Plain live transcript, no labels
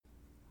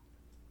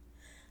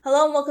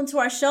Hello and welcome to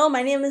our show.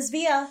 My name is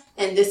Via.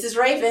 And this is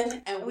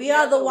Raven. And we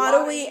are the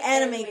Waterwee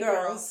Anime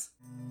Girls.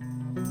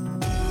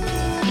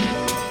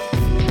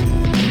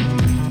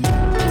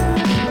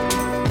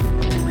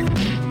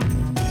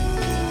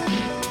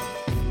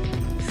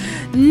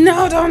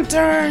 No, don't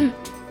turn.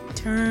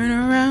 Turn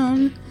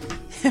around.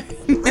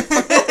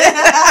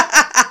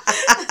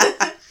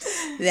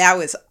 That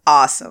was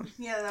awesome.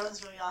 Yeah, that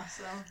was really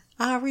awesome.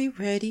 Are we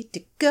ready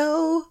to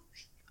go?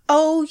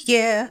 Oh,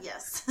 yeah.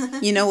 Yes.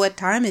 You know what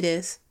time it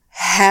is.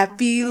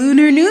 Happy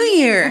Lunar New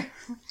Year.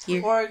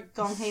 Or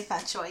Gong Hei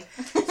Fat Choi.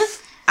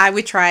 I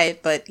would try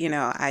it, but,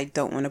 I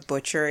don't want to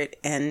butcher it,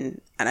 and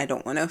I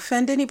don't want to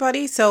offend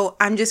anybody, so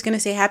I'm just going to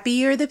say Happy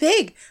Year of the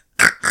Pig.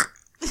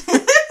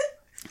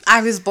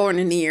 I was born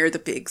in the year of the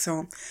pig,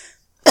 so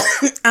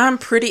I'm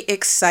pretty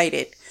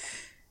excited.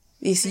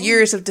 These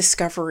years of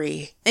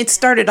discovery. It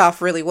started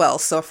off really well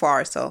so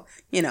far, so,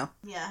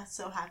 Yeah,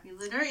 so happy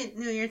Lunar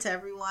New Year to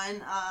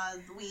everyone.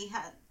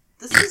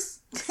 This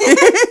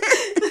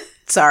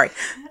Sorry.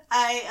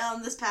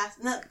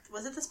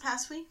 Was it this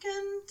past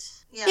weekend?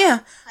 Yeah.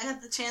 I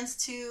had the chance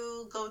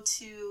to go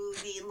to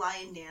the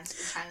lion dance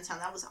in Chinatown.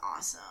 That was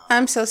awesome.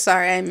 I'm so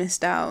sorry I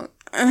missed out.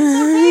 It's okay.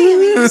 I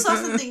mean, you saw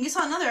something. You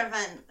saw another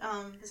event.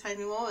 Besides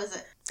me, what was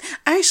it?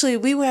 Actually,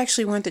 we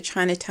went to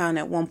Chinatown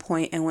at one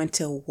point and went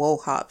to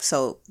Wohop.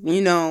 So,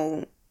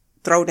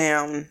 throw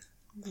down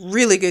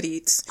really good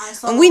eats.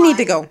 And we need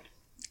to go.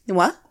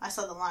 What? I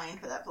saw the line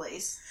for that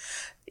place.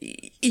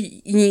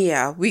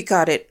 Yeah, we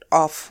got it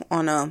off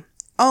on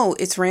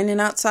it's raining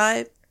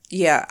outside?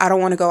 Yeah, I don't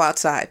want to go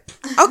outside.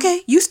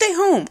 Okay, you stay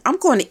home. I'm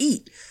going to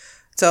eat.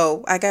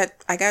 So I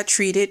got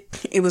treated.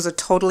 It was a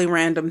totally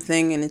random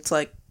thing, and it's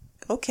like,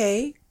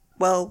 okay,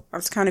 well, I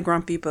was kind of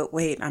grumpy, but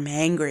wait, I'm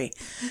hangry.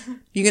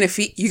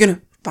 You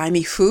gonna buy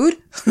me food?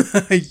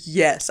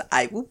 Yes,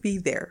 I will be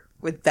there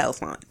with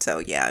bells on. So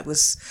yeah, it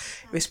was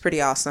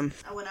pretty awesome.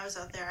 When I was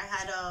out there, I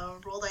had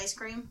rolled ice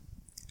cream.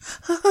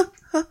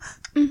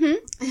 Mm-hmm.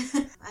 We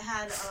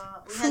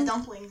had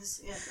dumplings.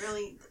 Yeah,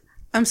 really.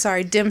 I'm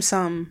sorry, dim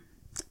sum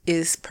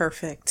is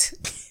perfect.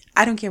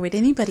 I don't care what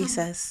anybody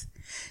says.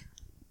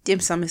 Dim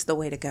sum is the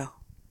way to go.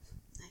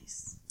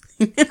 Nice.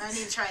 I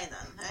need to try it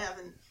then. I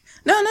haven't.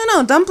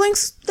 No.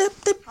 Dumplings, they're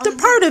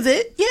part of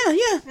it. Yeah.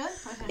 Really?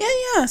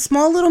 Okay. Yeah.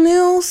 Small little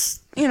meals,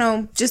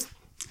 just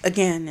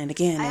again and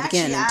again and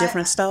again and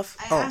different stuff.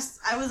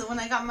 When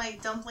I got my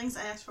dumplings,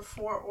 I asked for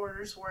 4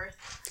 orders worth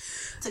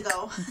to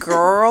go.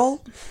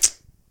 Girl,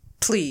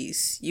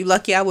 please. You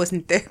lucky I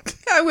wasn't there.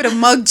 I would have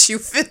mugged you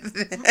for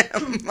them.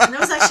 And it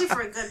was actually for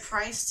a good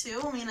price,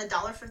 too. I mean,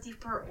 $1.50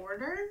 per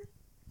order.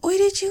 Where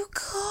did you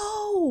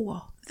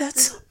go?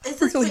 That's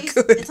it's really place,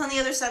 good. It's on the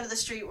other side of the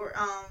street where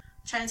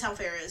Chinatown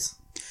Fair is.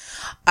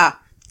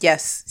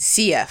 Yes.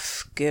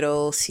 CF. Good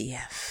old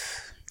CF.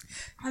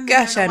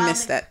 Gosh, I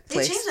missed that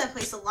place. They changed that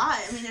place a lot.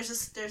 I mean, there's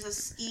a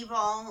skee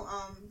ball.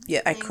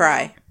 Yeah, I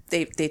cry.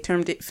 They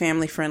termed it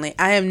family friendly.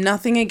 I have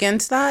nothing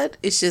against that.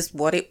 It's just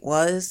what it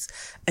was.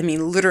 I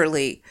mean,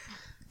 literally,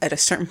 at a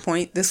certain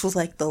point, this was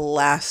like the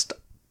last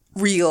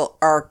real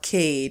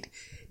arcade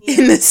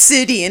in the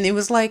city, and it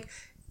was like,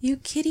 you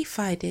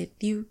kiddified it.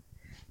 You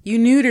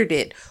neutered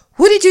it.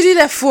 What did you do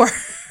that for?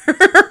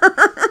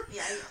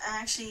 Yeah, I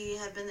actually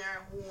had been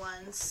there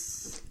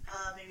once.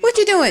 What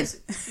you doing?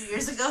 A few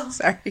years ago.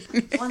 Sorry.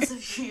 Once a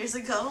few years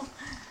ago.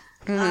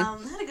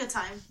 Mm-hmm. Had a good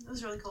time. It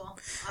was really cool.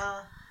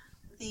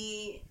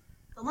 The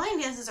lion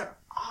dances are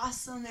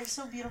awesome. They're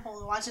so beautiful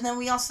to watch. And then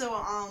we also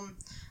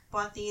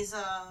bought these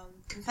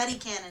confetti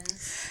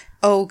cannons.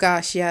 Oh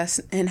gosh, yes.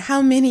 And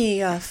how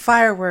many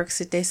fireworks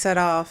did they set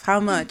off? How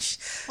much?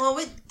 Well,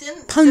 we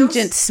didn't.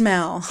 Pungent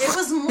smell. It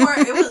was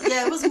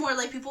more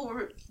like people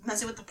were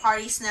messing with the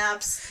party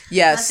snaps.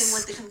 Yes. Messing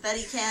with the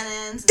confetti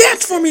cannons.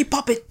 Dance for me,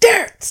 puppet.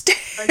 Dance.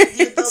 Like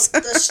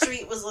the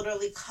street was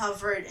literally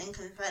covered in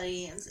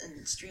confetti and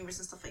streamers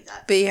and stuff like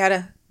that. But you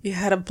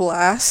had a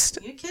blast.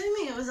 Are you kidding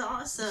me? It was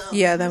awesome.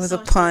 Yeah, that was a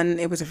pun.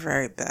 It was a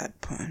very bad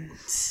pun.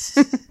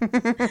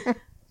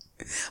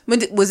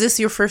 But was this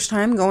your first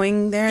time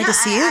going there to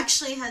see it? I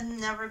actually had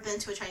never been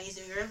to a Chinese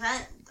New Year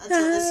event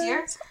until this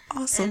year.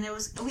 Awesome. And I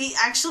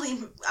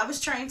was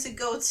trying to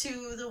go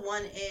to the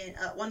one in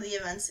one of the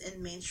events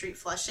in Main Street,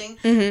 Flushing,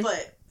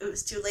 but it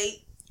was too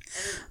late.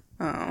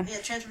 And,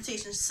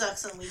 transportation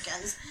sucks on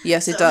weekends.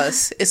 Yes, it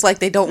does. It's like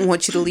they don't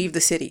want you to leave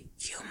the city.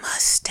 You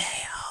must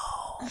stay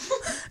home.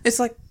 It's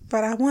like,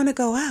 but I want to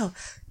go out.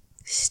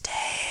 Stay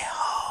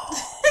home.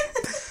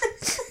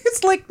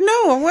 It's like,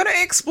 no, I want to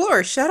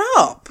explore. Shut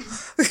up.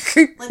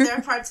 Like there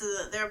are parts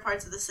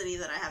of the city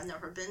that I have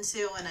never been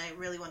to, and I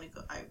really want to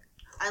go.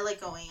 I like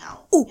going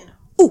out.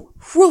 Ooh,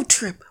 road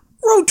trip,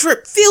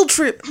 field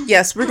trip.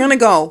 Yes, we're gonna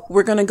go.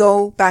 We're gonna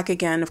go back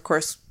again, of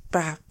course,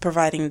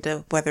 providing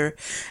the weather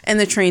and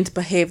the trains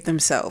behave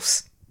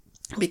themselves,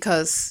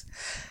 because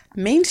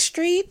Main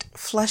Street,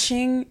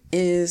 Flushing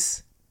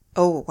is,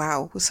 oh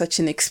wow, such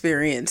an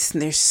experience.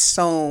 And there's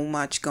so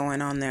much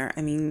going on there.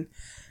 I mean,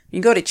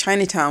 you go to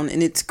Chinatown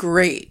and it's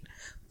great,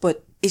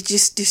 but it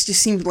just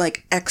seemed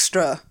like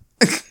extra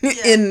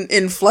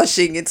in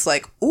Flushing. It's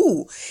like,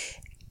 ooh,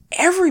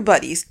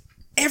 everybody's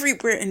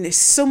everywhere, and there's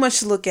so much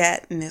to look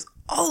at, and there's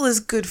all this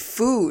good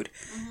food.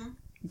 Mm-hmm.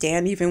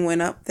 Dan even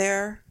went up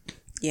there.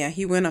 Yeah,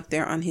 he went up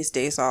there on his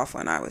days off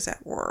when I was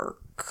at work.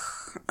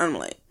 I'm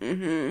like,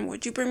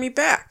 would you bring me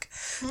back?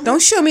 Mm-hmm.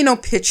 Don't show me no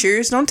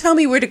pictures. Don't tell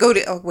me where to go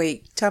to. Oh,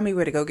 wait. Tell me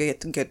where to go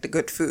get the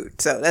good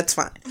food. So that's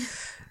fine.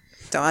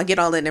 So I'll get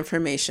all that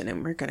information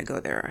and we're going to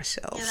go there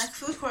ourselves. Yeah, that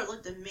food court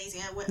looked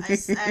amazing. I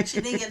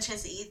actually didn't get a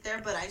chance to eat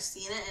there, but I've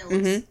seen it and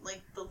it looks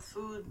like the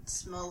food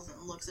smells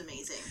and looks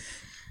amazing.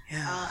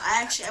 Yeah.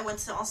 I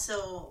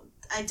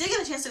did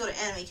get a chance to go to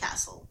Anime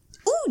Castle.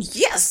 Oh,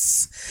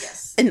 yes.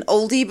 Yes. An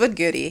oldie but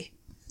goodie.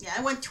 Yeah,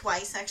 I went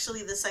twice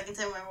actually. The second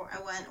time I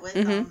went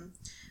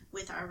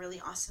with our really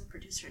awesome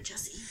producer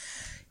Jesse.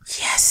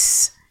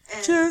 Yes,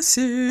 and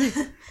Jesse.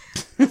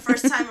 The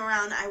first time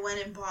around, I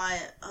went and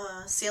bought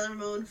Sailor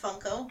Moon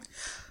Funko.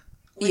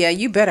 Yeah,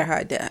 you better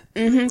hide that.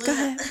 Luna, go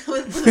ahead.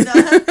 with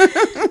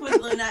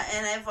Luna,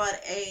 and I bought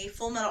a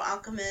Full Metal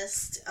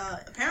Alchemist.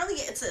 Apparently,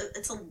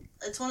 it's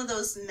one of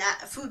those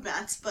food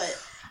mats,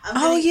 but.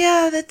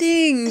 That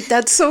thing.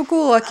 That's so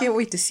cool. I can't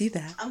wait to see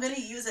that. I'm going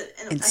to use it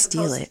and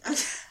steal it.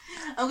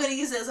 I'm going to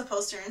use it as a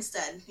poster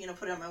instead,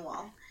 put it on my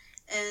wall.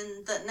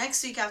 And the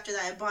next week after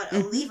that, I bought a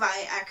Levi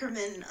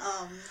Ackerman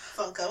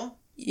Funko.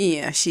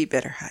 Yeah, she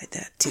better hide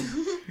that too.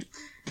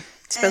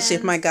 Especially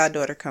if my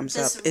goddaughter comes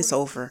up, it's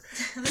over.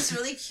 This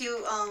really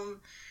cute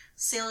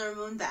Sailor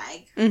Moon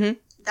bag. Mm-hmm.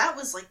 That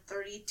was like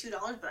 $32,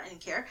 but I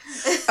didn't care.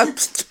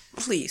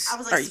 Please. I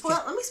was like,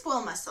 let me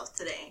spoil myself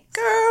today.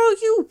 Girl,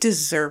 you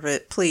deserve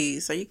it.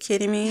 Please. Are you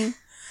kidding me?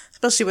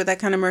 Especially with that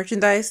kind of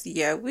merchandise.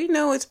 Yeah, we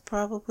know it's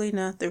probably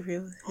not the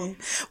real thing.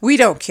 We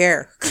don't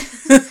care.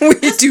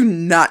 We do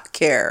not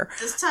care.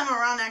 This time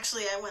around,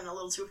 actually, I went a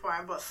little too far.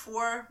 I bought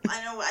 4.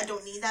 I know I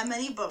don't need that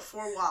many, but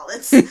 4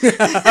 wallets.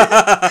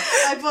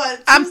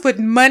 I'm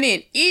putting money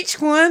in each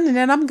one, and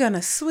then I'm going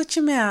to switch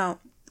them out.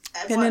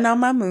 Depending on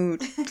my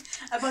mood.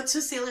 I bought 2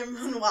 Sailor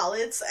Moon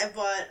wallets. I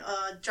bought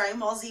a Dragon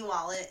Ball Z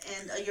wallet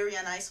and a Yuri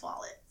on Ice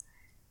wallet.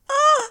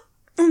 Oh,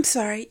 I'm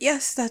sorry.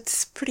 Yes,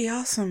 that's pretty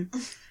awesome.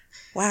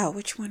 Wow,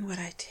 which one would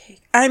I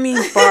take? I mean,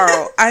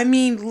 borrow. I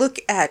mean, look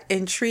at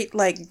and treat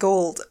like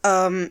gold.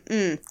 Yeah,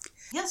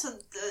 so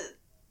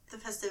the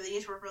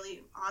festivities were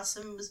really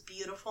awesome. It was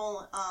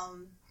beautiful.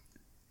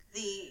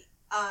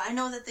 I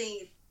know that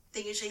they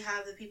usually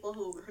have the people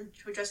who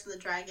dress in the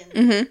dragon.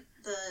 Mm-hmm.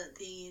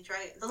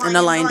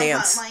 The lion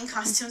dance. Lion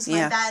costumes.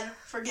 My bad.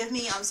 Forgive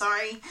me. I'm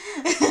sorry.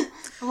 The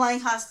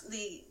lion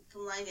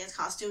dance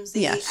costumes.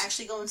 They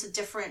actually go into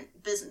different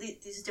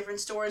these different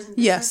stores and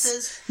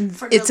businesses.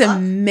 Yes, it's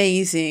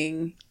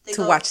amazing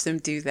to watch them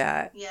do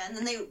that. Yeah, and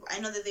then I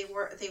know that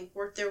they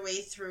work their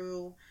way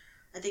through,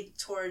 I think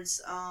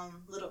towards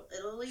Little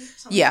Italy.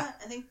 Something like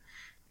that, I think,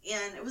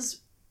 and it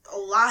was a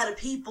lot of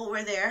people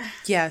were there.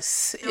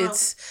 Yes,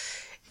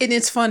 And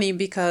it's funny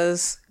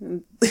because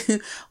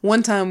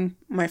one time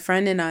my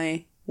friend and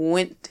I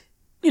went,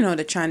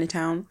 to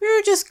Chinatown. We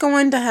were just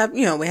going to have,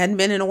 we hadn't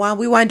been in a while.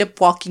 We wound up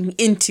walking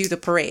into the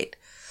parade.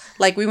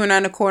 Like, we went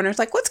on the corner. It's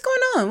like, what's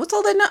going on? What's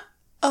all that?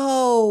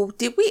 Oh,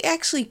 did we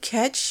actually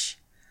catch?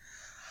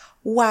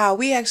 Wow,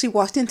 we actually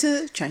walked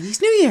into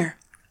Chinese New Year.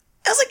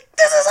 I was like,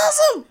 this is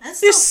awesome.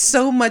 There's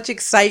so much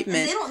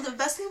excitement. The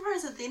best thing about it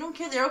is that they don't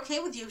care. They're okay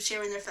with you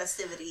sharing their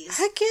festivities.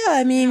 Heck yeah.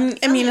 I mean,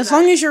 as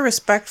long as you're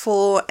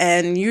respectful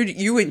and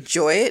you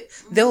enjoy it,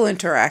 they'll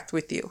interact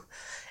with you.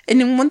 And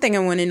then one thing I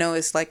want to know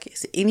is, like,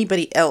 has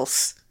anybody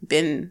else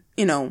been,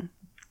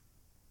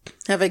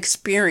 have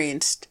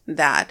experienced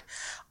that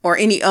or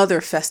any other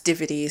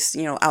festivities,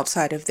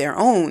 outside of their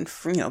own,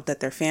 that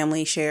their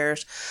family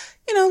shares?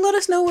 Let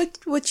us know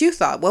what you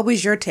thought. What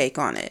was your take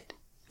on it?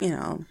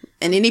 And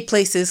any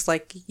places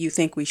like you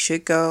think we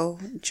should go,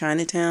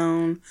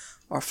 Chinatown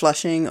or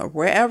Flushing or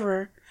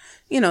wherever,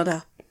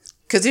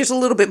 because there's a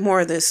little bit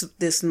more of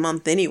this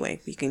month anyway.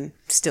 We can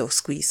still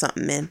squeeze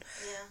something in.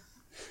 Yeah.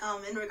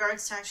 In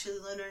regards to actually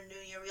Lunar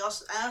New Year,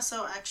 I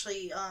also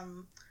actually,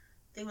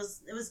 it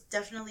was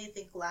definitely, I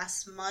think,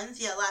 last month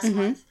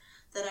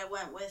that I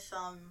went with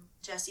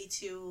Jesse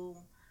to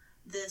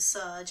this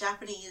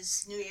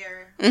Japanese New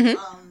Year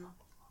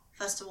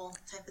festival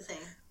type of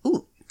thing.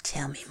 Ooh.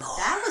 Tell me more.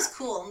 That was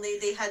cool.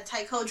 They had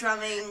taiko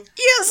drumming.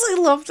 Yes, I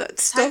love that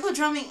stuff. Taiko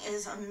drumming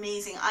is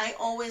amazing. I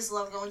always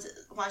love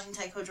watching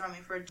taiko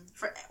drumming for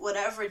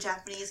whatever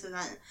Japanese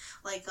event,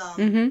 like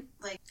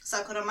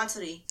Sakura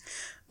Matsuri.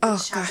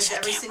 Oh gosh,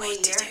 I can't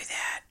wait to do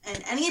that.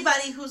 And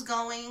anybody who's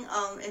going,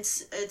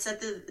 it's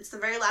the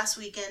very last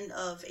weekend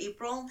of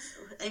April.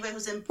 Anybody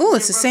who's in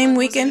it's the same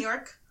weekend. New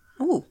York.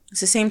 Ooh, it's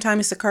the same time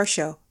as the car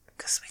show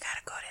because we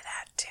gotta go to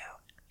that too.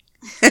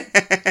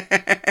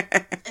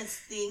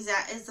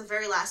 It's the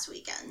very last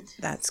weekend.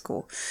 That's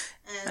cool.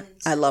 And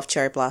I love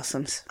cherry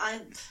blossoms.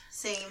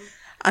 Same.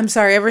 I'm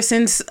sorry, ever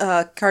since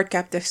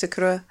Cardcaptor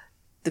Sakura,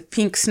 the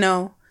pink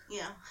snow.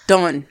 Yeah.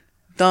 Done.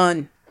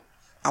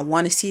 I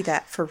want to see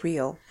that for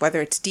real.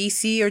 Whether it's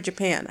DC or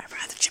Japan. I'd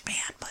rather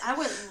Japan. But I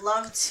would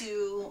love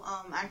to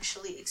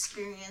actually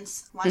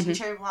experience watching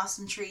cherry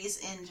blossom trees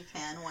in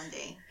Japan one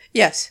day.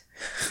 Yes.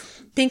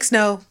 Pink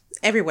snow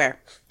everywhere.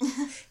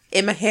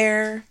 In my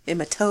hair, in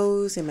my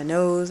toes, in my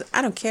nose.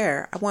 I don't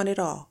care. I want it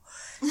all.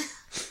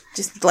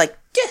 Just like,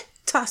 yeah,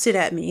 toss it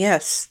at me.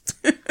 Yes.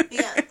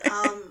 Yeah.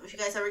 If you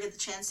guys ever get the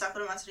chance,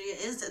 Sakura Matsuri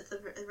is at the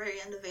very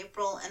end of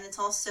April, and it's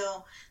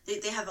also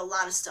they have a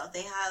lot of stuff.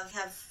 They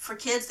have for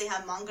kids. They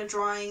have manga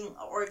drawing,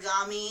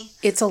 origami.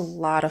 It's a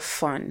lot of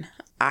fun.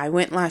 I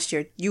went last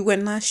year. You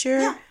went last year?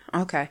 Yeah.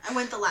 Okay. I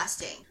went the last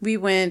day. We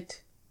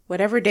went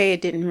whatever day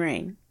it didn't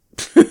rain.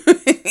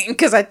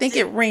 Because I think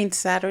it rained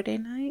Saturday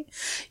night.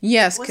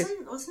 Yes.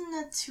 Wasn't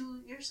that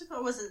 2 years ago?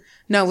 Or was it?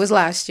 No, it was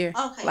last year.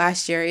 Okay.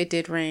 Last year it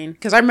did rain.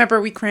 Because I remember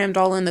we crammed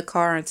all in the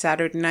car on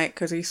Saturday night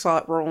because we saw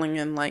it rolling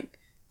and like,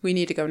 we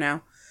need to go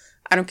now.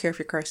 I don't care if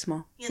your car's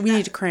small. Yeah, we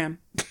need to cram.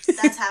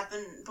 That's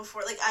happened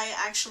before. Like,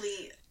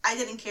 I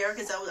didn't care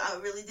because I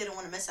really didn't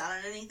want to miss out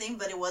on anything,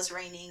 but it was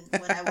raining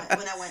when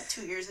I went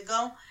 2 years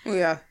ago.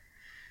 Yeah.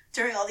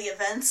 During all the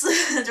events,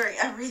 during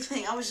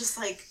everything, I was just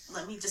like,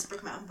 let me just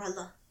bring my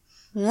umbrella.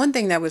 One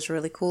thing that was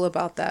really cool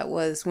about that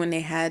was when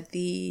they had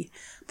the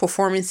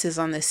performances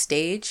on the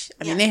stage.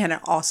 I mean, they had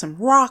an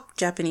awesome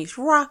Japanese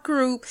rock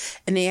group,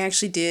 and they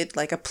actually did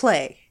like a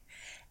play.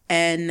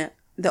 And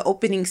the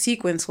opening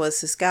sequence was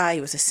this guy,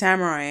 he was a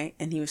samurai,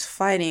 and he was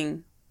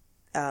fighting,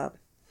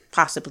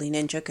 possibly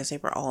ninja, because they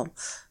were all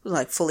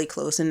like fully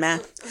clothed in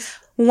mask.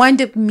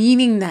 Wind up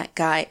meeting that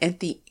guy at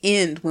the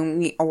end when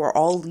we were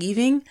all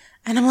leaving,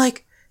 and I'm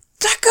like,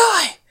 that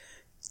guy,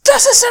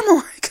 that's a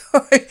samurai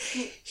guy.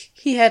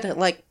 He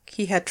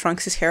had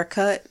Trunks'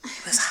 haircut.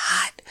 It was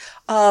hot.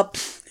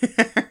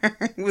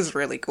 It was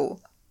really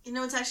cool. You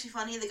know, it's actually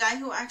funny. The guy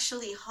who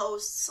actually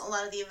hosts a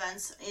lot of the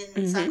events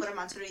in Sakura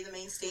Matsuri, the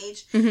main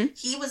stage,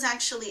 he was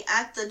actually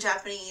at the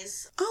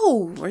Japanese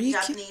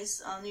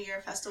New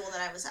Year festival that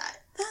I was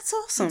at. That's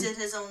awesome. He did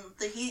his own.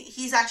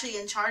 He's actually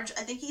in charge.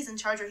 I think he's in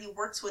charge, or he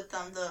works with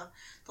them. The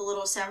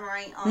little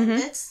samurai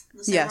bits,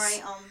 the samurai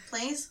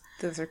plays.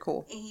 Those are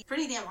cool. And he's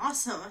pretty damn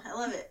awesome. I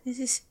love it.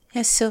 He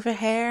has silver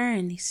hair,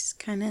 and he's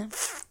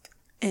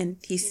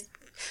he's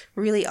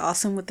really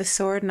awesome with the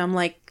sword. And I'm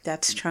like,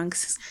 that's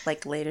Trunks.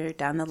 Like later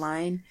down the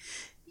line,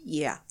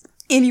 yeah.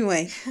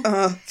 Anyway,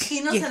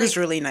 it was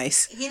really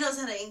nice. He knows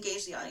how to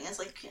engage the audience.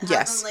 Like have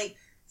them like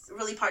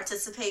really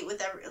participate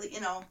with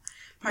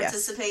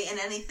participate in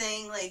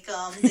anything. Like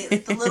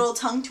the little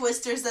tongue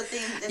twisters that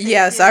they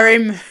yes, do. I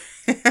remember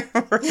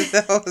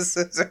those.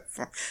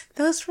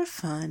 Those were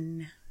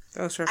fun.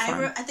 Those were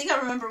fun. I think I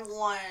remember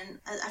one.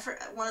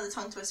 One of the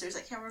tongue twisters.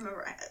 I can't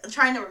remember. I'm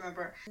trying to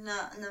remember.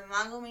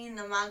 Namagome,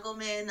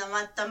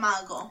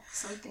 namatamago.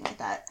 Something like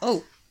that.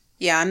 Oh,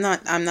 yeah. I'm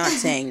not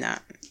saying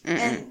that.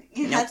 And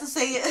you had to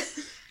say it.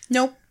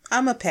 Nope.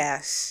 I'm a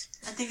pass.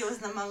 I think it was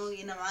namagome,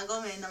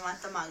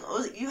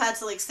 namatamago. You had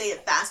to like say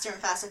it faster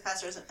and faster and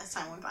faster as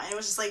time went by. And it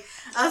was just like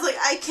I was like,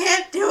 I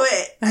can't do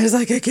it. I was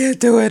like, I can't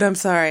do it. I'm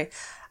sorry.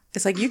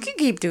 It's like, you can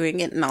keep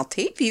doing it and I'll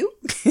tape you.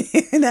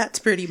 That's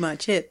pretty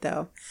much it,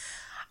 though.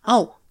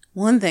 Oh,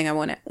 one thing I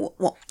want to...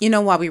 Well,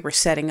 while we were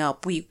setting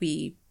up,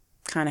 we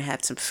kind of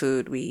had some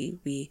food.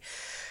 They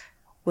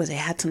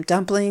had some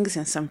dumplings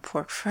and some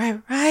pork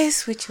fried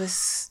rice, which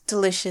was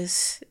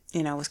delicious.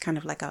 It was kind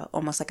of like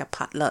almost like a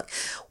potluck.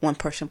 One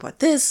person bought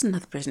this,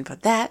 another person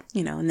bought that,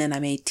 and then I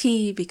made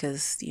tea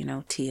because,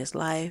 tea is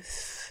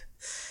life.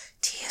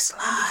 Tea is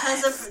life.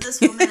 Because of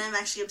this woman, I'm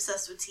actually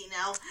obsessed with tea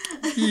now.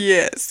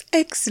 Yes.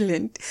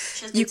 Excellent.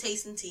 She has been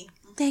tasting tea.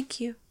 Thank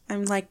you.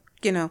 I'm like,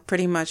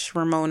 pretty much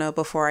Ramona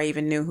before I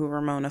even knew who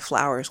Ramona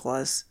Flowers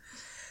was.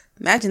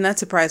 Imagine that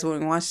surprise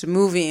when we watched the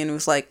movie and it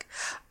was like,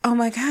 oh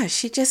my gosh,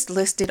 she just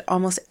listed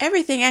almost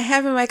everything I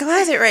have in my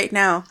closet right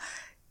now.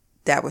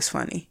 That was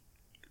funny.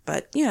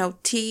 But,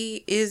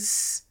 tea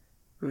is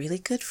really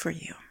good for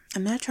you.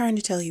 I'm not trying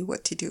to tell you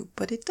what to do,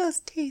 but it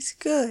does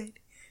taste good.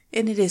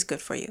 And it is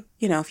good for you.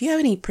 If you have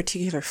any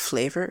particular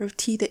flavor of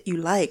tea that you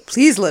like,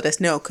 please let us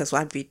know because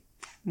I'd be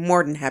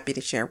more than happy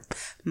to share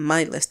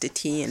my list of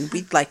tea. And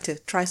we'd like to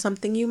try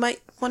something you might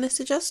want to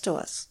suggest to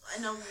us.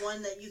 I know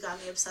one that you got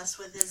me obsessed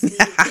with is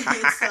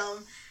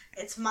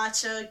it's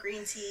matcha,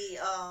 green tea,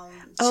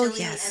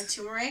 chili, and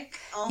turmeric.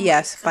 Oh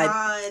yes, my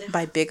God.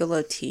 by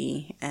Bigelow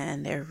Tea.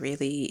 And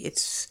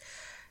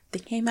they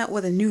came out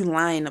with a new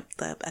line of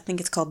I think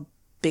it's called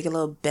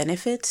Bigelow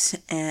Benefits,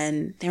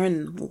 and they're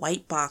in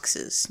white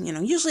boxes.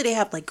 Usually they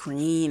have like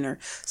green or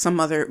some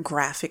other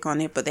graphic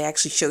on it, but they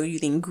actually show you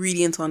the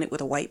ingredients on it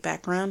with a white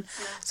background.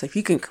 Yeah. So if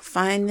you can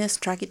find this,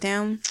 track it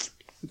down,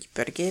 you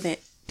better get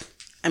it.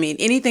 I mean,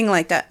 anything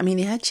like that. I mean,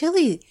 it had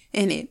chili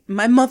in it.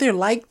 My mother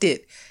liked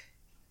it.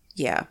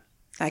 Yeah,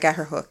 I got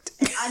her hooked.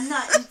 I'm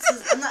not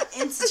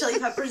into chili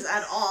peppers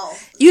at all.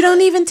 You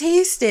don't even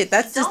taste it.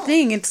 That's the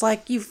thing. It's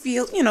like you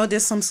feel,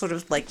 there's some sort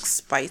of like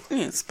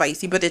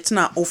spicy, but it's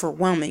not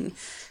overwhelming.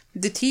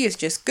 The tea is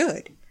just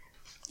good.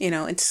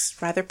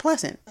 It's rather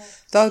pleasant.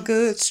 It's all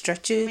good.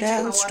 Stretch it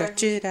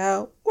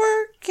out,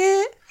 work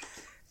it.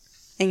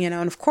 And,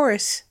 and of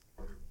course,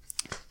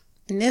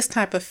 in this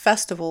type of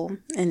festival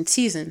and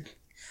season,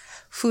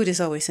 food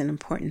is always an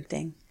important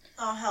thing.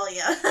 Oh, hell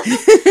yeah.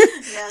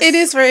 Yes. It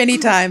is for any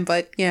time,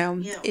 but,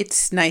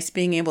 it's nice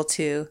being able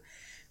to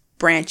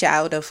branch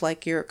out of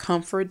like your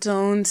comfort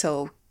zone.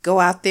 So go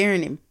out there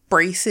and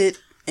embrace it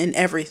and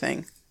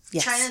everything.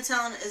 Yes.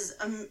 Chinatown is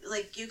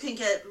like you can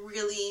get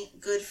really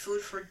good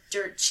food for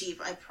dirt cheap.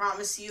 I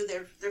promise you,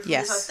 their food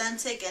is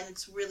authentic and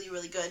it's really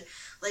really good.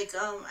 Like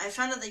I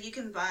found out that you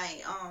can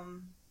buy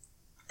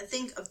I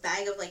think a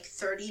bag of like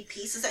 30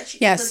 pieces.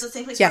 Actually, that's the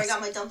same place where I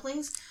got my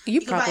dumplings.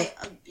 You could buy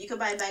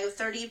a bag of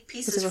 30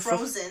 pieces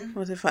frozen.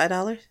 Was it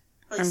 $5?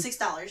 Like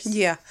 $6.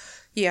 Yeah,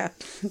 yeah.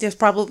 There's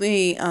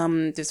probably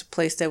there's a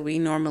place that we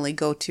normally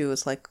go to.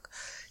 It's like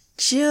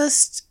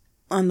just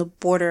on the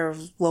border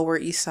of Lower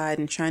East Side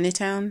in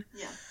Chinatown.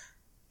 Yeah.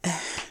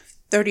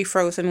 30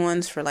 frozen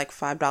ones for like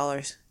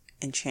 $5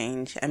 and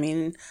change. I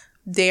mean,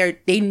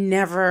 they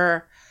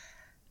never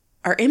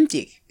are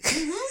empty.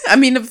 Mm-hmm. I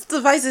mean,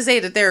 suffice to say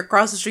that they're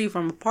across the street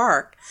from a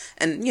park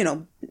and, you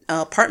know,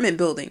 apartment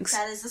buildings.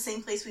 That is the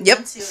same place we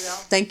went to, though.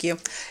 Thank you.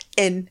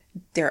 And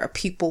there are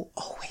people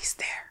always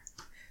there.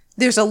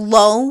 There's a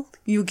lull.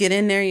 You get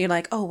in there, you're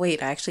like, oh,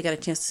 wait, I actually got a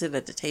chance to sit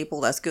at the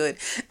table. That's good.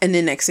 And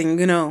then next thing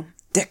you know,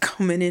 they're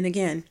coming in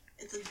again.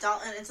 It's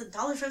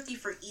 $1.50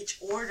 for each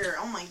order.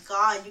 Oh my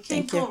God, you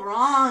can't go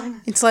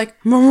wrong. It's like,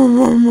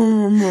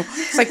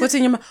 it's like, what's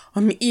in your mouth?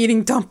 I'm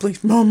eating dumplings.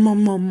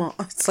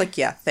 It's like,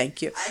 yeah,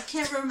 thank you. I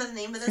can't remember the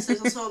name of this.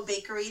 There's also a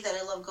bakery that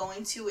I love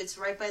going to. It's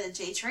right by the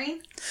J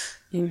train.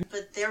 Mm-hmm.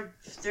 But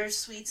their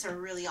sweets are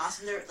really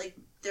awesome.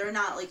 They're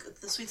not like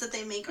the sweets that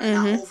they make are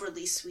not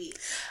overly sweet.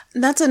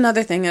 That's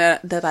another thing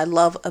that I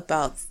love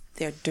about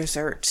their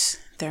desserts.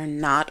 They're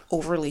not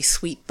overly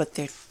sweet, but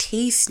they're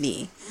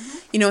tasty. Mm-hmm.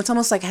 You know, it's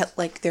almost like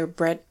their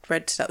bread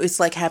stuff. It's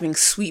like having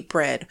sweet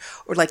bread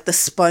or like the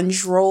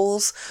sponge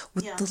rolls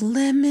with the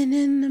lemon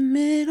in the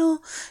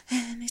middle,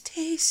 and it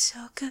tastes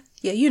so good.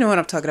 Yeah, you know what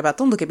I'm talking about.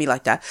 Don't look at me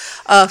like that.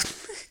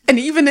 And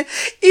even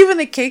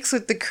the cakes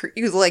with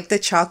the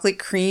chocolate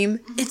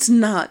cream, it's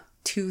not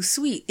too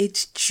sweet.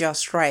 It's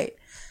just right.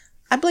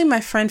 I blame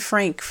my friend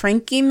Frank.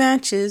 Frankie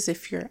Matches,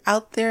 if you're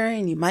out there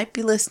and you might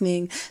be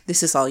listening,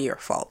 this is all your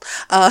fault.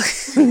 I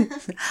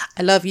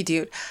love you,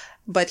 dude.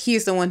 But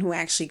he's the one who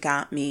actually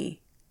got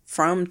me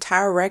from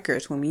Tower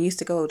Records when we used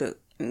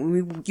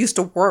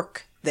to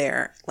work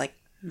there, like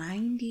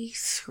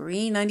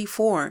 93,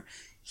 94.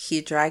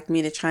 He dragged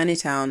me to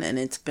Chinatown, and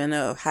it's been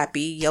a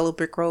happy yellow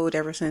brick road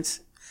ever since.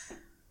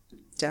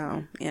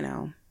 So, you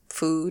know,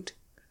 food,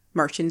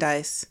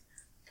 merchandise.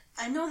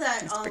 I know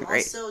that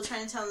also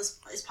Chinatown is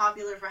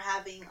popular for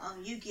having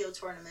Yu-Gi-Oh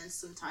tournaments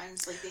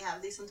sometimes. Like they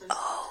sometimes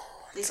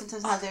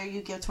have their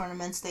Yu-Gi-Oh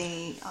tournaments.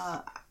 I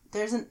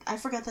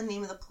forgot the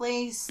name of the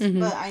place,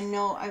 but I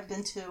know I've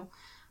been to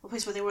a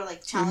place where they were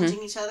like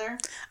challenging each other.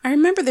 I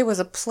remember there was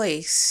a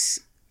place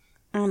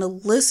on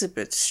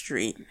Elizabeth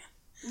Street.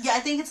 Yeah, I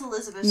think it's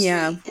Elizabeth Street.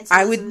 Yeah,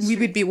 we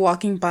would be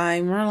walking by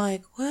and we're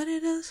like, what are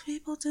those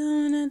people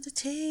doing at the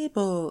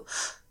table?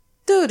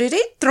 Dude, are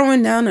they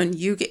throwing down on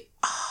Yu-Gi-Oh?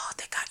 Oh,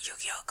 they got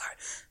Yu-Gi-Oh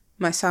cards.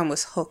 My son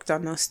was hooked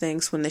on those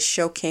things when the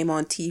show came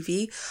on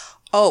TV.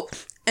 Oh,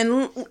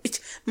 and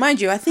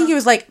mind you, I think he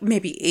was like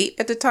maybe 8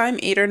 at the time,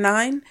 8 or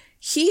 9.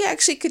 He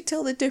actually could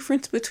tell the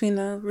difference between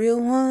the real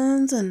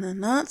ones and the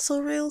not so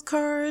real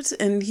cards.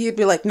 And he'd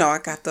be like, no, I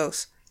got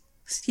those.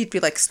 He'd be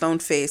like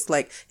stone-faced,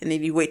 like, and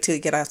then he'd wait till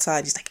you get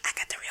outside. He's like, I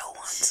got the real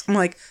ones. I'm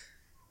like,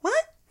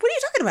 what? What are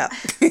you talking about?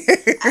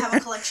 I have a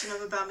collection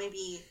of about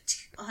maybe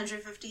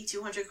 150,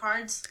 200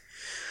 cards.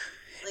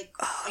 Like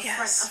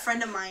a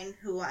friend of mine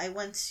who I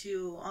went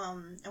to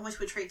a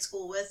trade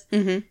school with.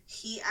 Mm-hmm.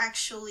 He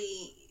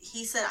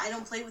said, I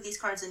don't play with these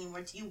cards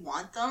anymore. Do you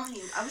want them?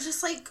 I was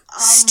just like,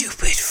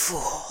 stupid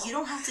fool. You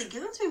don't have to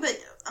give them to me, but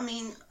I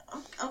mean,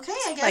 okay,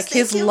 I guess. Like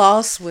his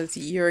loss was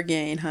your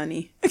gain,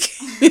 honey.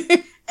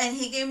 And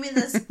he gave me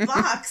this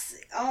box.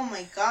 Oh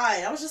my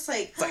God. I was just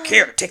like... Like,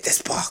 here, take this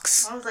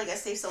box. I was like, I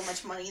saved so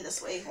much money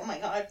this way. Oh my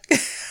God.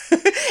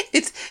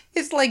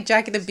 It's like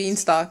Jack and the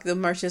Beanstalk. The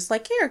merchant's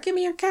like, here, give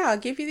me your cow. I'll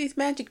give you these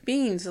magic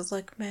beans. It's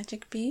like,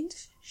 magic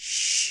beans?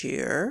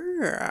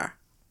 Sure.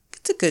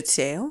 It's a good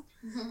sale.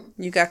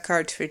 Mm-hmm. You got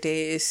cards for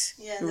days.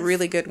 Yeah,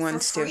 really good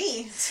ones for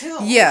free, too.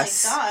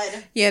 Yes. Oh my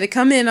God. Yeah, to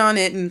come in on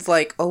it and it's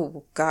like,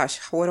 oh gosh,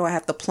 what do I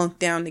have to plunk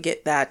down to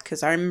get that?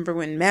 Because I remember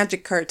when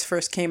Magic cards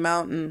first came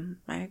out and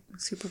my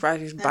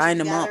supervisor was buying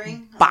them up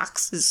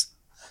boxes.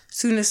 As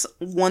soon as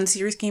one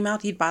series came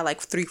out, he'd buy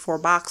like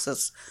 3-4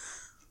 boxes.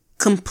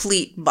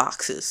 Complete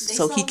boxes.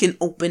 So he can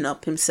open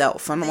up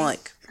himself. And I'm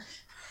like...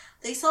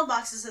 They sell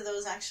boxes of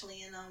those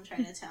actually in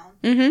Chinatown.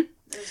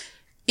 Mm-hmm.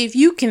 If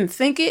you can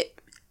think it,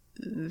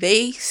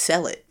 they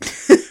sell it.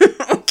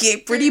 Okay,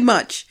 pretty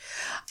much.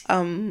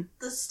 The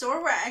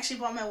store where I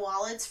actually bought my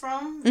wallets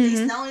from,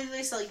 they not only do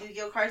they sell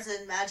Yu-Gi-Oh cards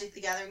and Magic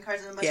the Gathering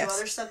cards and a bunch of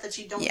other stuff that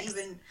you don't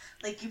even,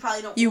 like, you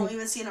probably won't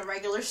even see in a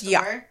regular store.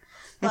 Yeah.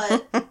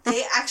 But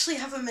they actually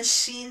have a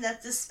machine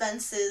that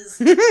dispenses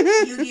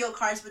Yu-Gi-Oh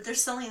cards, but they're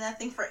selling that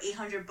thing for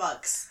 $800.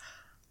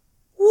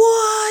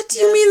 What?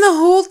 Yes. You mean the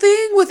whole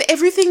thing with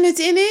everything that's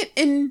in it?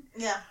 And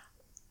yeah.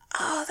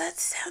 Oh, that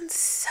sounds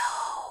so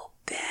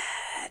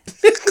bad.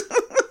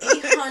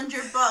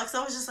 $800.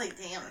 I was just like,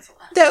 damn, that's a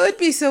lot. That would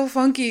be so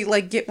funky.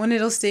 Like, get one of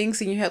those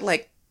things and you had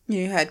like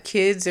You had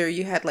kids or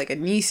you had like a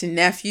niece and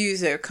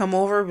nephews that come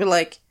over and be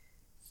like,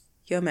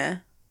 yo,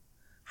 man,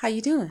 how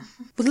you doing?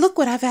 But look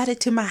what I've added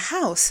to my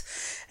house.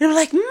 And they're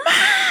like, Mom,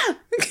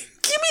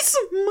 give me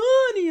some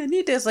money. I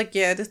need this. Like,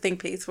 yeah, this thing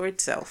pays for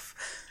itself.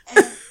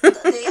 And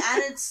they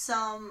added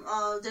some,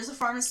 there's a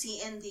pharmacy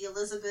in the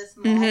Elizabeth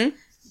Mall. Mm-hmm.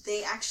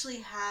 They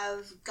actually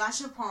have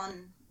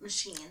gachapon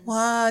machines.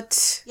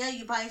 What? Yeah,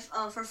 you buy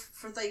for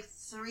like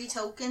 3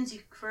 tokens.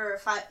 You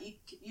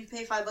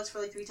pay $5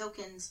 for like 3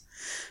 tokens.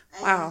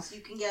 And wow.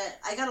 You can get.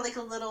 I got like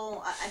a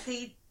little.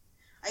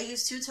 I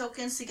used 2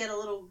 tokens to get a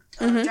little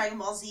Dragon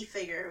Ball Z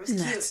figure. It was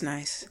cute. That's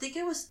nice. I think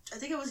it was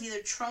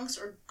either Trunks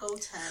or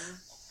Goten.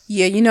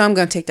 Yeah, you know I'm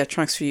gonna take that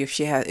Trunks for you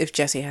if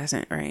Jessie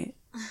hasn't, right?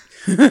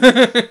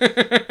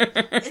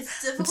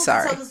 It's difficult to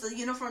tell because the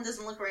uniform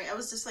doesn't look right. I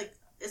was just like,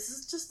 is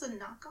this just a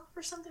knockoff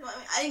or something? I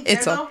mean, I didn't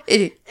care though.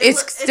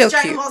 It's still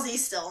Dragon cute. Ball Z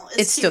still.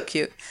 It's still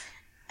cute.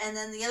 And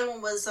then the other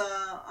one was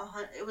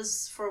it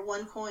was for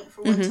 1 coin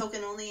for 1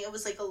 token only. It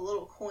was like a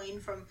little coin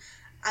from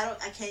I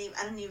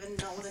don't even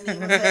know the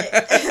name of it,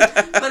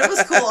 but it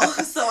was cool.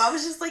 So I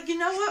was just like, you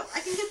know what, I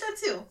can get that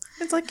too.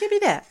 It's like, give me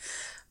that.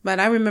 But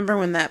I remember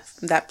when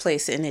that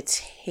place in its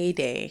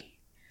heyday.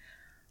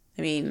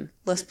 I mean,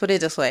 let's put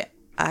it this way.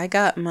 I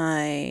got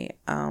my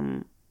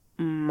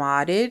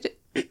modded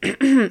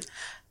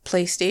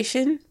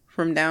PlayStation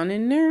from down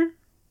in there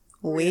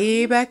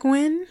way back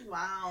when.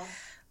 Wow.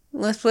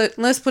 Let's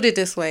put it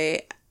this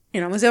way. You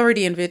know, I was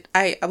already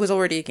I was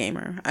already a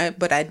gamer.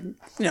 But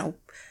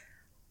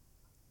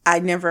I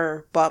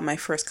never bought my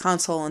first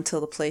console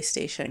until the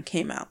PlayStation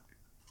came out.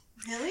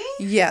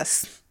 Really?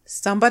 Yes.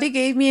 Somebody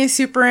gave me a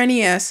Super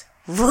NES.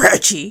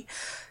 Reggie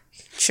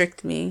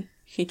tricked me.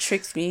 He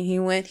tricked me. He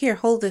went, here,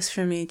 hold this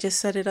for me. Just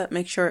set it up.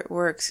 Make sure it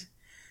works.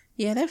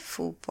 Yeah, that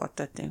fool bought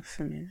that thing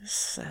for me.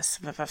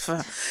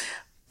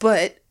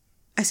 But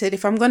I said,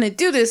 if I'm going to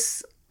do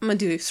this, I'm going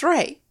to do this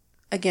right.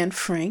 Again,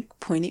 Frank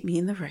pointed me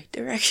in the right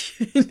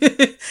direction.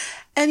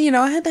 And,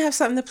 I had to have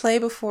something to play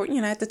before,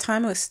 at the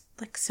time I was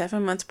like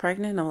 7 months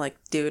pregnant. I'm like,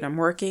 dude, I'm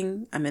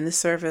working. I'm in the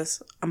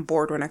service. I'm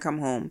bored when I come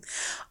home.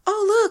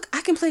 Oh, look,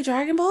 I can play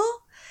Dragon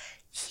Ball.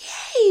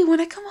 Yay, when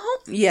I come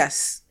home.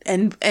 Yes.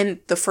 And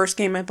the first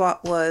game I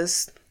bought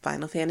was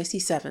Final Fantasy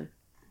VII.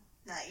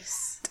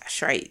 Nice. That's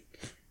right.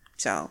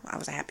 So I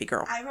was a happy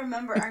girl. I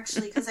remember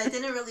actually, because I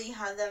didn't really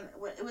have them.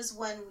 It was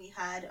when we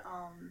had,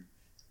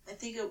 I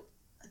think it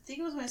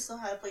was when I still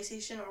had a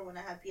PlayStation or when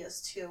I had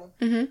PS2.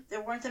 Mm-hmm.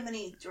 There weren't that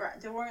many. I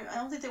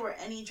don't think there were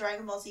any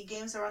Dragon Ball Z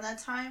games around that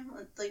time.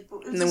 Like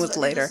it was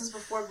later. This was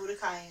before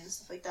Budokai and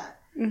stuff like that.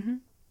 Mm-hmm.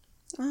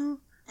 Well,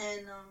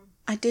 and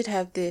I did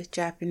have the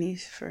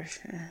Japanese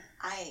version.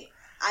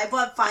 I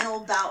bought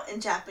Final Bout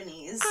in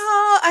Japanese.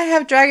 Oh, I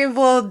have Dragon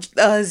Ball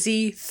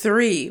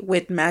Z3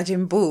 with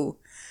Majin Buu.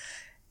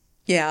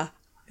 Yeah,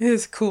 it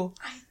was cool.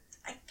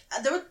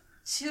 There were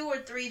 2 or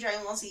 3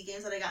 Dragon Ball Z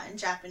games that I got in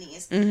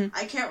Japanese. Mm-hmm.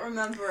 I can't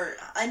remember.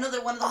 I know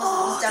that one of them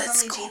was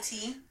definitely cool.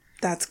 GT.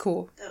 That's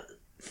cool.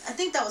 I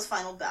think that was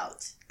Final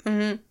Bout.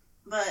 Mm-hmm.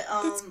 But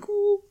that's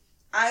cool.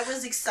 I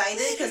was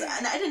excited because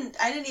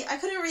I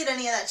couldn't read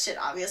any of that shit,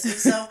 obviously.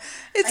 So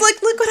it's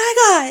like, look what I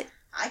got.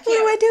 What do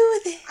I do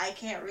with it? I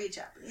can't read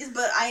Japanese,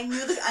 but I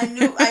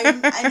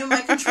knew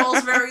my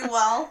controls very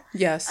well.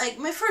 Yes. Like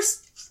my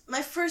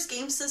first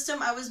game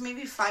system, I was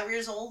maybe 5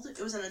 years old.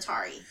 It was an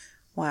Atari.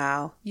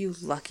 Wow, you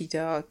lucky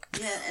dog.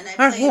 Yeah, and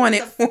I played won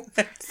it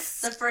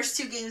the first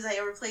 2 games I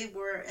ever played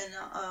were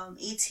an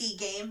E.T.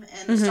 game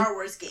and a Star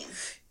Wars game.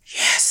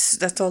 Yes,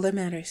 that's all that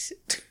matters.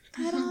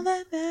 That's all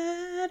that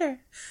matters.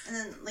 And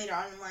then later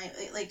on in life,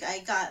 like I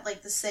got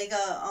like the Sega,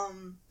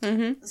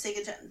 the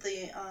Sega,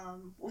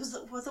 what was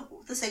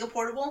the Sega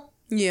Portable?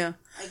 Yeah,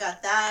 I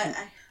got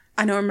that.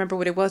 I don't remember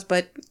what it was,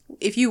 but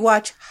if you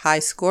watch High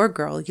Score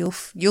Girl,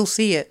 you'll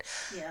see it.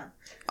 Yeah.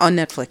 On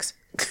Netflix.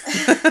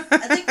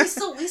 I think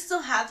we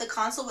still have the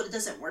console, but it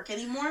doesn't work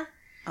anymore.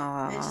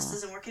 Aww. It just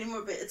doesn't work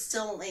anymore, but it's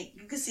still like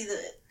you can see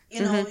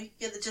you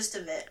get the gist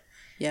of it.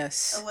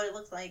 Yes. Of what it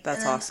looked like.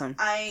 That's awesome.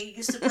 I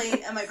used to play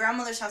at my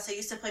grandmother's house. I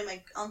used to play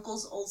my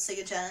uncle's old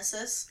Sega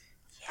Genesis.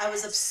 Yes. I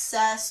was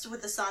obsessed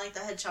with the Sonic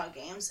the Hedgehog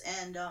games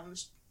and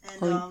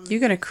you're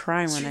gonna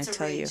cry when I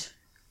tell you.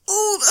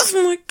 Oh, that's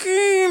my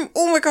game!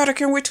 Oh my god, I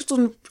can't wait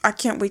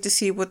to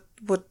see what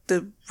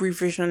the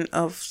revision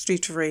of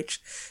Streets of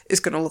Rage is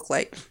gonna look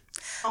like.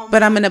 Oh,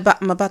 but I'm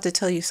about to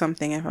tell you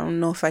something. I don't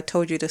know if I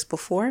told you this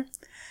before.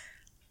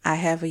 I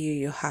have a Yu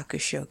Yu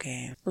Hakusho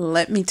game.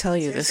 Let me tell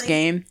you, Seriously? This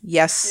game.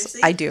 Yes,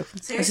 Seriously? I do.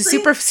 Seriously? It's a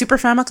Super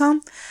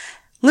Famicom.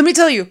 Let me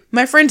tell you,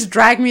 my friends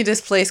dragged me to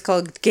this place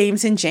called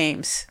Games and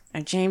James.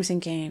 Or James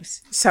and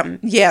Games. Something.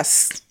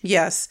 Yes.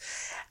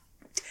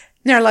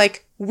 They're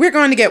like, we're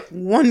going to get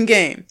one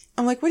game.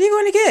 I'm like, what are you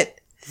going to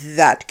get?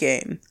 That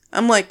game.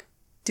 I'm like,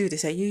 dude,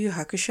 is that Yu Yu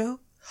Hakusho?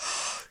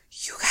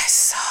 You guys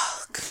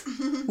suck.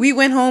 We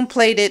went home,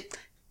 played it,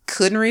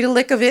 couldn't read a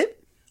lick of it.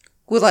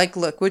 We're like,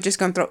 look, we're just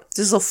going to throw...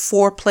 This is a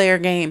 4-player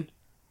game.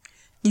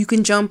 You can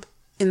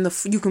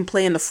you can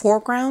play in the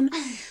foreground,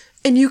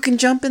 and you can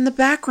jump in the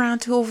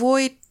background to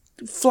avoid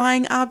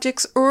flying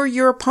objects or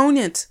your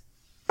opponent.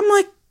 I'm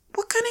like,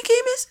 what kind of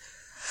game is?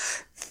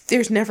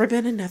 There's never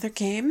been another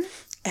game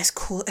as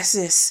cool as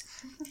this.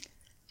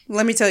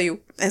 Let me tell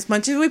you, as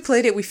much as we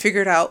played it, we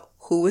figured out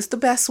who was the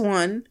best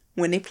one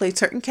when they played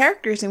certain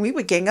characters, and we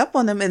would gang up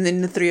on them, and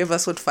then the three of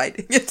us would fight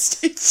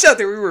against each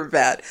other. We were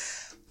bad,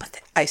 but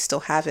I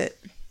still have it.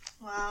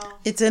 Wow!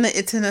 It's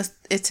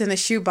in a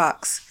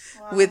shoebox.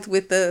 Wow.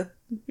 with the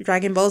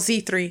Dragon Ball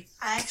Z3.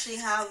 I actually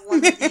have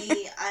one of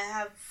the. I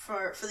have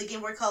for the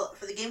Game Boy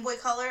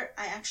Color.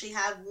 I actually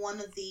have one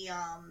of the.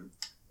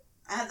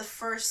 I have the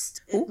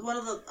first one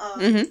of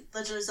the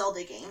Legend of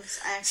Zelda games.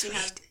 I actually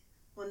have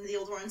one of the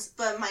old ones,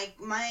 but my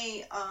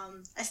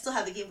I still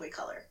have the Game Boy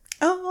Color.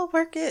 Oh, I'll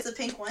work it. It's a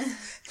pink one.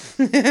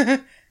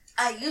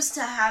 I used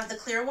to have the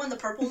clear one, the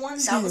purple one.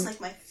 That was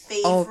like my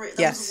favorite. Oh,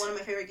 that was one of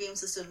my favorite game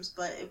systems,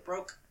 but it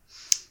broke.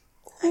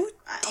 Who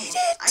did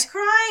it? I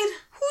cried.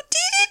 Who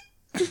did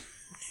it?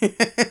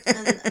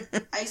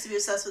 And I used to be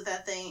obsessed with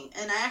that thing,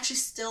 and I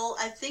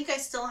think I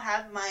still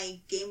have my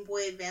Game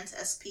Boy Advance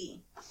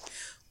SP.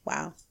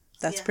 Wow.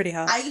 That's pretty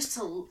hot. I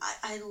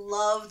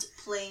loved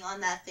playing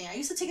on that thing. I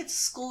used to take it to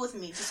school with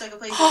me just so I could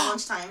play it during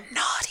lunchtime.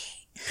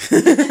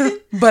 Naughty.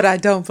 But I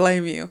don't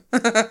blame you.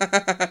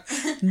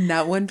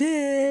 Not one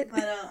bit.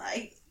 But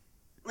I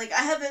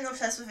have been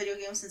obsessed with video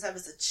games since I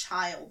was a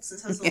child.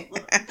 Since I was little.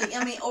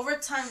 I mean, over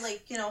time,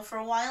 for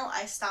a while,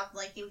 I stopped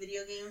liking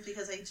video games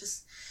because I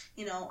just,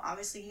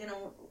 obviously,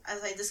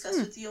 as I discussed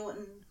with you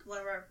in one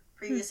of our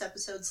previous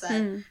episodes,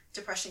 that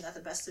depression got the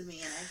best of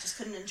me, and I just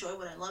couldn't enjoy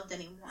what I loved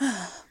anymore.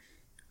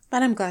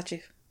 But I'm glad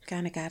you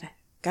kind of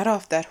got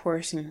off that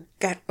horse and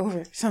got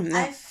over something.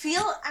 I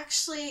feel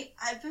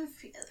I've been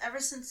ever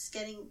since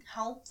getting the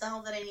help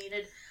that I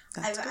needed.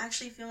 I've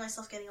actually feel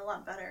myself getting a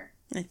lot better.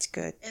 It's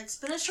good. It's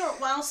been a short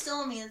while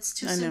still. I mean, it's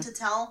too soon to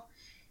tell,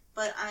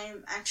 but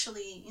I'm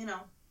actually,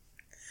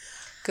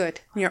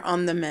 Good. You're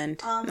on the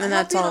mend, and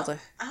that's all.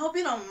 I hope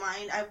you don't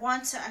mind. I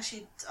want to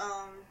actually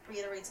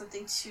reiterate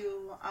something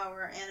to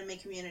our anime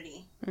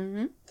community.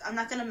 Mm-hmm. I'm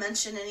not going to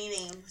mention any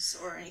names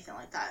or anything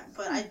like that,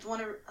 but I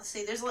want to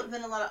say there's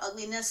been a lot of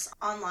ugliness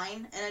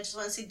online, and I just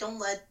want to say don't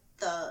let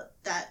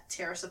that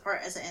tear us apart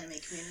as an anime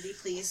community,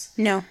 please.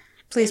 No.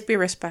 Please be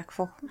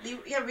respectful.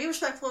 Be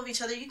respectful of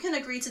each other. You can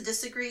agree to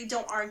disagree.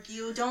 Don't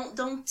argue.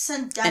 Don't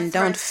send death and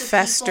threats don't to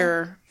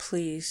fester, people.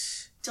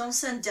 Please. Don't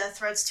send death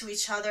threats to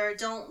each other.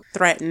 Don't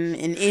threaten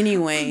in any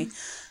way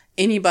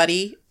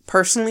anybody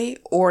personally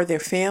or their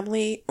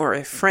family or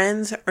their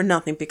friends or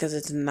nothing, because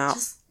it's not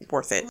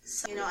worth it.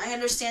 I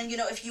understand,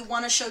 if you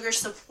want to show your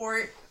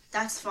support,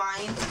 that's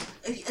fine.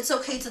 It's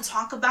okay to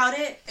talk about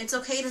it. It's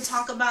okay to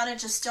talk about it.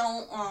 Just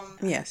don't,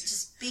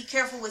 just be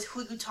careful with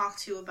who you talk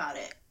to about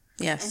it.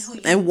 Yes,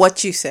 and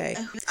what you say.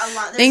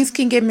 Things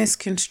can get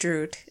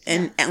misconstrued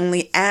and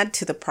only add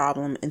to the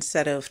problem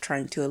instead of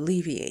trying to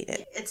alleviate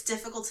it. It's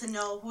difficult to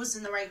know who's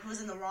in the right,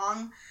 who's in the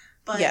wrong.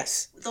 But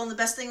yes. The only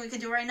best thing we can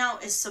do right now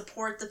is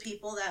support the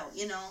people that,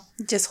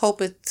 Just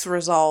hope it's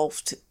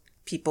resolved.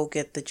 People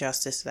get the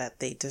justice that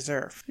they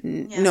deserve.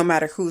 No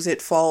matter who's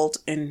at fault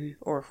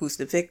or who's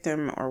the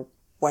victim or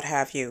what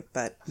have you.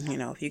 But,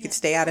 if you could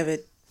stay out of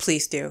it,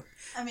 please do.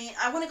 I mean,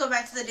 I want to go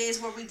back to the days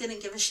where we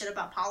didn't give a shit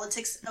about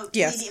politics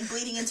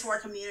bleeding into our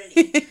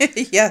community.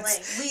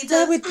 Yes,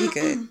 that would be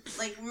good.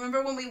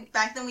 Remember when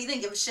back then we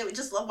didn't give a shit. We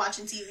just loved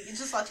watching TV. We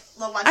just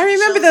love watching I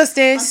remember those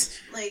days.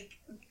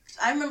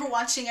 I remember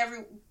waiting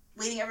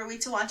every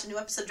week to watch a new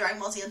episode of Dragon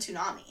Ball Z on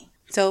Toonami.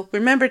 So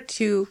remember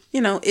to,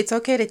 it's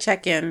okay to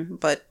check in,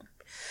 but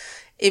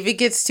if it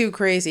gets too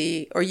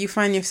crazy or you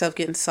find yourself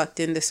getting sucked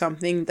into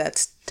something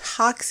that's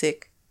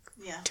toxic,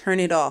 turn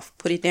it off.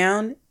 Put it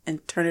down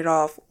and turn it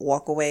off.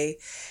 Walk away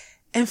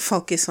and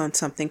focus on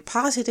something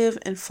positive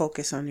and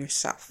focus on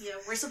yourself. Yeah,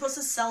 we're supposed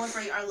to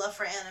celebrate our love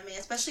for anime,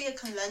 especially at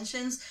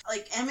conventions.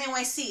 Like Anime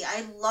NYC,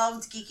 I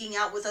loved geeking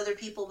out with other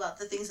people about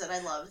the things that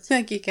I loved.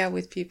 I geek out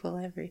with people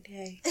every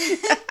day.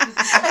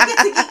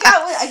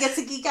 I get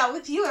to geek out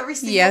with you every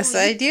single week. Yes,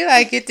 I do.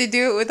 I get to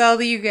do it with all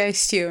of you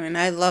guys too, and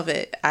I love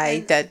it.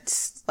 I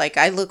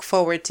look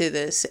forward to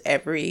this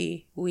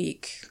every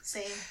week.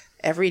 Same.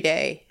 Every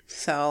day.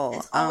 So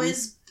it's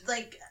always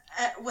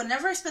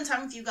whenever I spend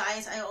time with you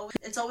guys,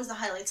 it's always the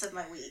highlights of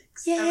my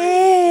weeks.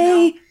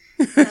 Yay!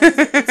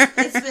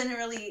 It's been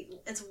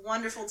it's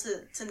wonderful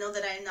to know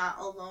that I'm not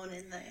alone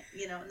in the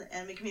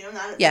anime community.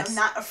 I'm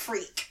not a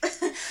freak.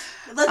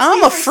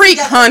 I'm a freak,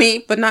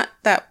 honey, but not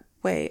that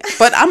way.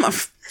 But I'm a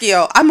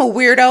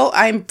weirdo.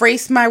 I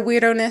embrace my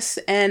weirdo-ness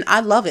and I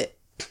love it.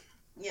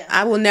 Yeah.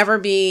 I will never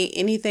be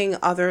anything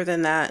other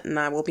than that, and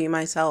I will be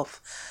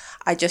myself.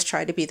 I just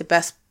try to be the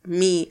best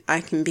me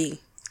I can be.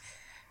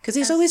 Because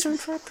there's always room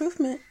for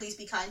improvement. Please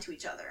be kind to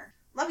each other.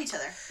 Love each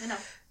other,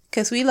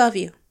 Because we love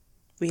you.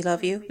 We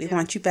love you. We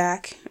want you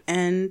back.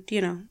 And,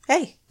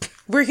 hey,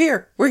 we're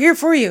here. We're here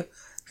for you.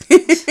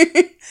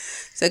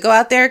 So go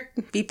out there,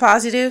 be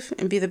positive,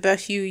 and be the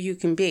best you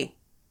can be.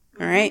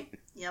 All right?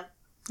 Yep.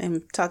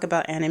 and talk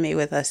about anime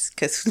with us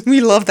because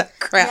we love that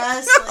crap.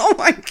 Yes, like, oh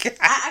my god!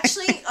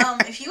 Actually,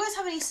 if you guys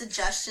have any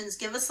suggestions,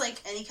 give us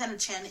like any kind of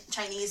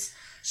Chinese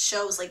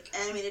shows, like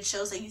animated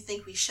shows that you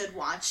think we should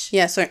watch.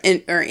 Yes, or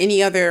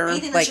any other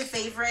anything that's your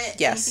favorite.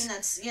 Yes, anything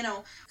that's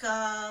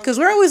because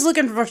we're always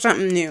looking for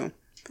something new.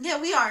 Yeah,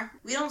 we are.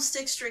 We don't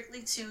stick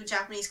strictly to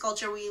Japanese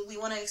culture. We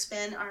want to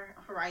expand our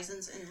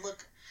horizons and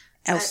look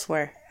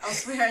elsewhere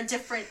at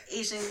different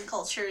Asian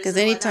cultures. Because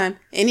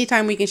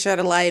anytime we can shed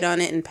a light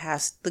on it and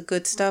pass the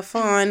good stuff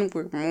on,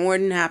 we're more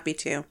than happy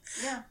to.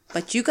 Yeah.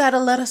 But you gotta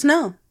let us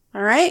know,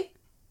 all right?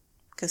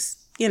 Because,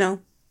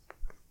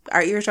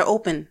 our ears are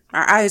open.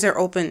 Our eyes are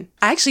open.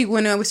 Actually,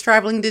 when I was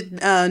traveling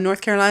to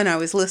North Carolina, I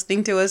was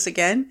listening to us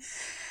again.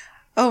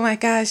 Oh my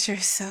gosh, you're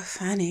so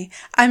funny.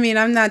 I mean,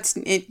 I'm not,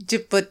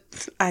 but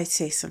I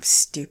say some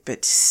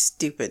stupid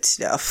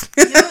stuff.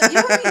 You and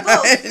me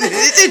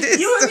both.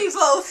 You and me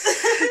both.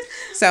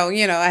 So,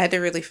 I had to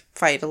really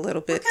fight a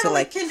little bit to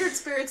like kindred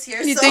spirits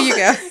here. So. There you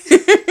go.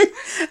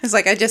 It's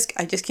like I just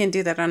can't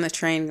do that on the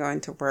train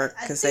going to work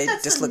because they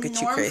just look at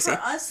you crazy. For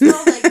us,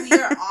 though, like we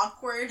are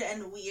awkward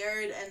and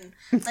weird, and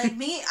like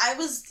me, I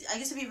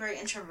used to be very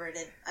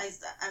introverted.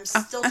 I'm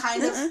still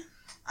kind of.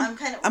 I'm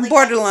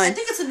borderline. I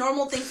think it's a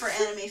normal thing for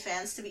anime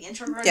fans to be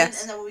introverted,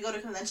 yes. And then when we go to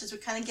conventions, we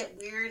kind of get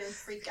weird and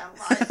freak out a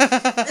lot.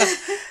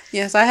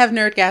 Yes, I have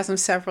nerdgasms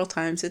several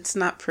times. It's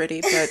not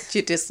pretty, but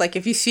you just like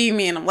if you see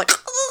me and I'm like,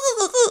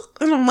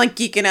 and I'm like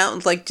geeking out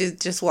and like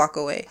just walk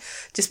away.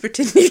 Just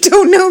pretend you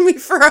don't know me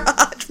for a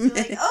hot minute.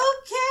 Like,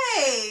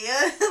 okay.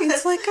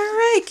 It's like, all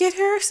right, get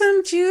her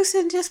some juice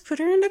and just put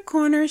her in the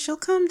corner. She'll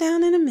calm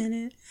down in a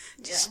minute.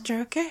 Just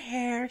stroke her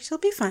hair. She'll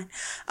be fine.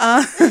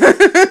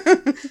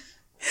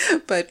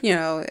 But,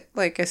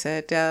 like I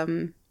said,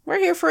 we're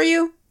here for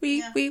you.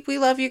 We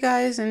love you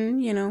guys,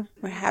 and,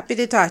 we're happy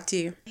to talk to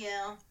you.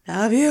 Yeah.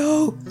 Love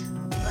you.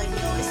 Like we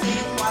always say,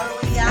 water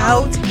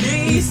out.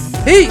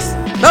 Peace.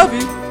 Love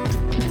you.